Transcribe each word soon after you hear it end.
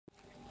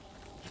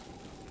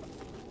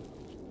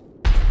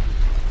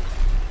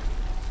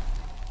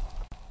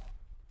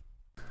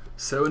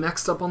So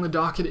next up on the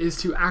docket is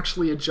to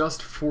actually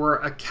adjust for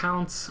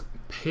accounts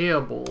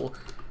payable,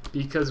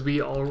 because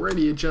we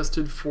already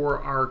adjusted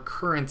for our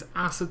current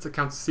assets,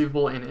 accounts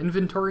receivable, and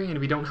inventory, and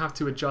we don't have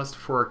to adjust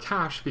for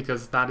cash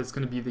because that is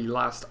going to be the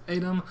last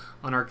item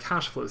on our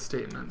cash flow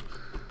statement.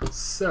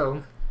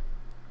 So,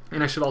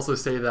 and I should also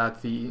say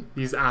that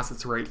these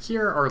assets right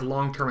here are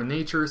long-term in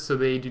nature, so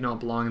they do not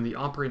belong in the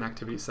operating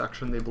activity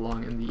section, they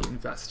belong in the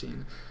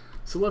investing.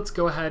 So let's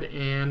go ahead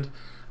and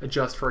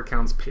adjust for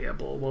accounts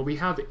payable. Well, we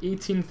have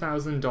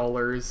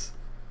 $18,000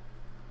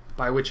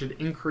 by which it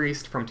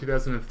increased from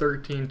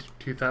 2013 to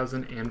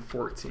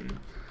 2014.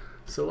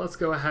 So let's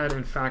go ahead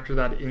and factor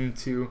that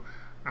into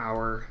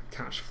our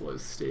cash flow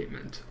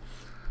statement.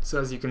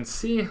 So as you can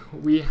see,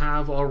 we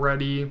have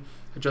already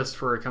adjusted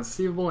for accounts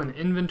receivable and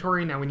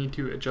inventory. Now we need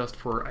to adjust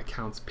for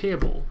accounts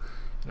payable.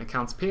 And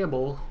accounts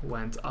payable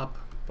went up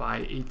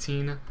by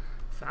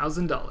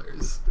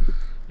 $18,000.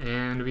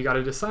 And we got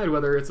to decide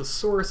whether it's a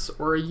source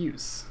or a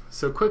use.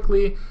 So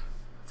quickly,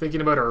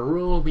 thinking about our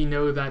rule, we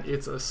know that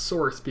it's a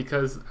source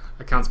because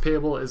accounts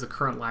payable is a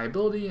current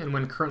liability, and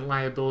when current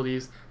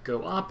liabilities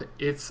go up,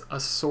 it's a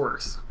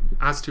source.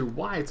 As to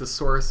why it's a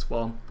source,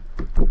 well,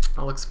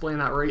 I'll explain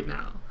that right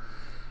now.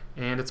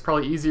 And it's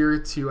probably easier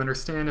to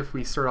understand if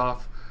we start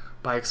off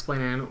by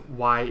explaining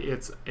why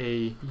it's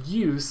a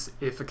use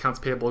if accounts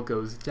payable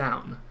goes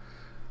down.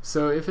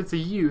 So if it's a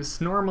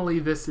use, normally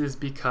this is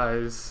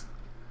because,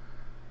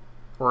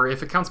 or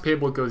if accounts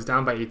payable goes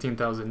down by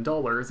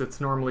 $18,000,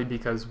 it's normally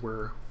because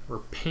we're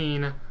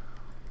paying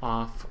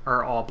off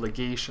our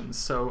obligations.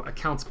 So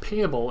accounts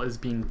payable is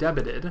being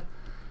debited,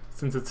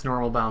 since its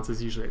normal balance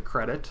is usually a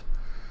credit,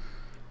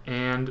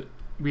 and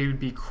we would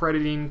be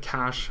crediting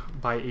cash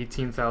by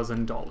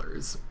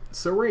 $18,000.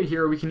 So right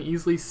here we can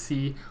easily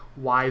see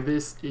why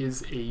this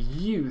is a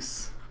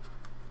use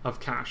of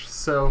cash.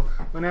 So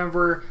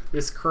whenever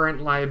this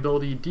current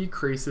liability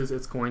decreases,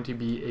 it's going to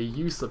be a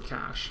use of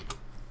cash.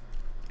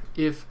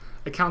 If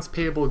accounts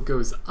payable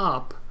goes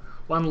up,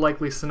 one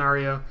likely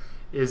scenario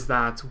is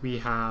that we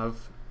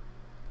have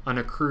an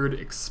accrued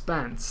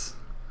expense.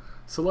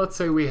 So let's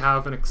say we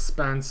have an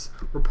expense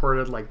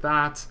reported like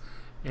that,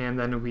 and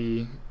then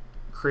we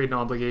create an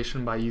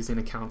obligation by using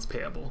accounts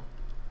payable.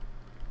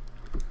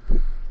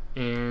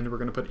 And we're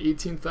going to put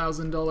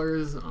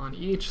 $18,000 on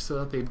each so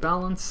that they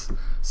balance.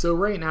 So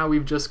right now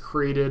we've just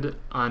created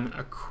an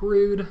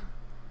accrued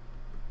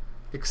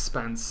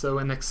expense. So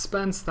an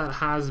expense that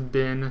has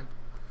been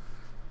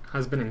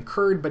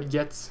incurred but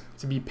yet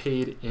to be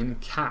paid in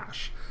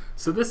cash.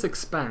 So this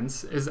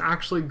expense is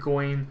actually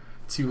going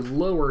to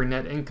lower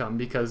net income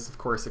because, of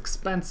course,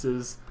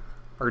 expenses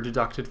are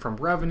deducted from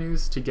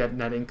revenues to get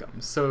net income.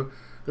 So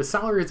the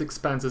salaries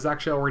expense is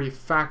actually already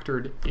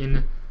factored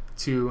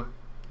into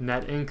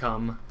net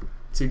income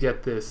to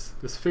get this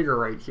figure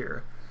right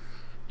here.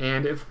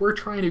 And if we're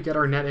trying to get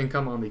our net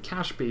income on the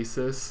cash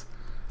basis,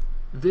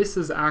 this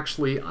is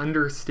actually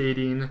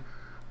understating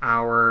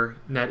our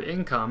net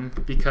income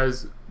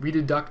because we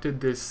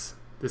deducted this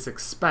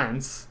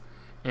expense,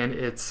 and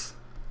it's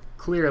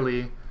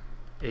clearly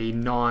a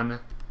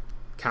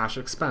non-cash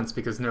expense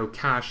because no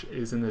cash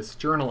is in this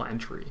journal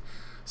entry.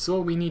 So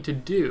what we need to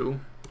do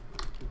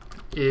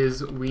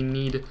is we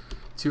need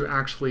to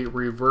actually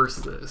reverse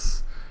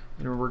this,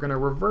 and we're going to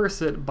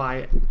reverse it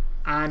by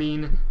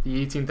adding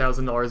the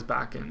 $18,000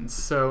 back in.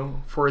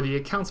 So for the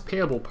accounts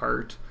payable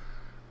part,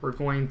 we're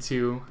going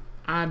to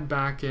add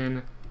back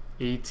in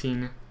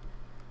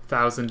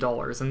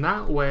 $18,000, and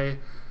that way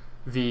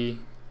the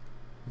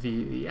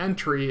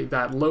entry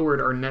that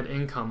lowered our net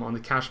income on the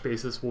cash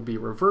basis will be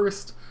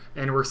reversed,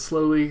 and we're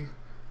slowly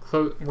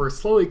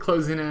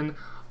closing in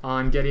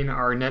on getting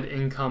our net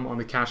income on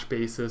the cash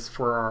basis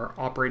for our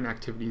operating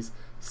activities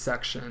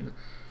section.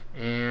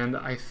 And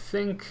I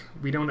think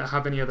we don't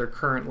have any other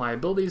current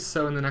liabilities,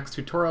 so in the next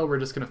tutorial we're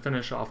just going to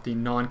finish off the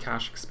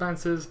non-cash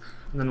expenses,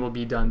 and then we'll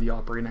be done the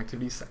operating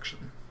activities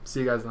section. See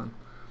you guys then.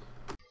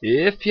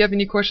 If you have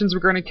any questions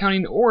regarding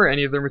accounting or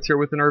any other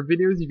material within our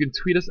videos, you can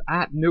tweet us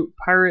at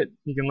Notepirate.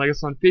 You can like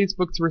us on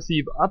Facebook to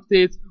receive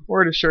updates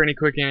or to share any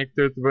quick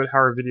anecdotes about how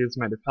our videos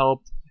might have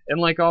helped.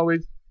 And like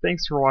always,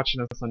 thanks for watching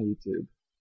us on YouTube.